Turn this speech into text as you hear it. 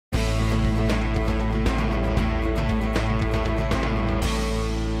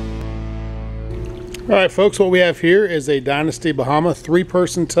Alright folks, what we have here is a Dynasty Bahama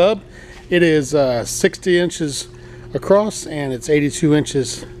 3-person tub. It is 60 inches across and it's 82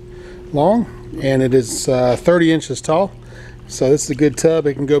 inches long, and it is 30 inches tall. So this is a good tub.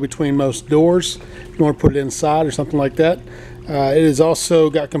 It can go between most doors if you want to put it inside or something like that. It has also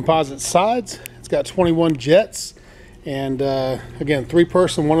got composite sides. It's got 21 jets, and again,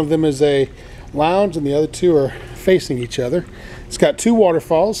 3-person. One of them is a lounge and the other 2 are facing each other. It's got 2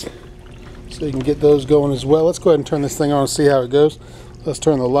 waterfalls, so you can get those going as well. Let's go ahead and turn this thing on and see how it goes. Let's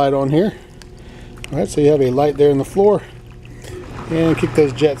turn the light on here. Alright, so you have a light there in the floor, and kick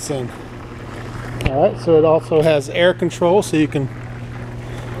those jets in. Alright, so it also has air control, so you can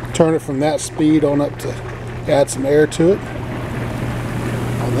turn it from that speed on up to add some air to it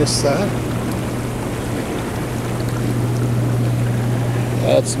on this side.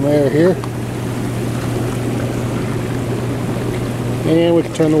 Add some air here. And we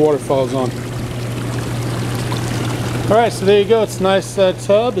can turn the waterfalls on. Alright, so there you go. It's a nice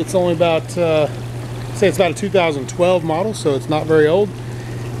tub. It's only about, say it's about a 2012 model, so it's not very old.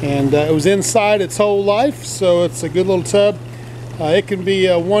 And it was inside its whole life, so it's a good little tub. It can be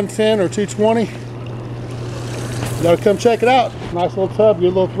 110 or 220. You gotta come check it out. Nice little tub,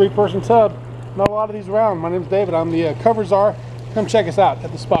 good little 3-person tub. Not a lot of these around. My name's David. I'm the cover czar. Come check us out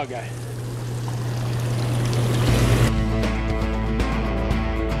at the Spa Guy.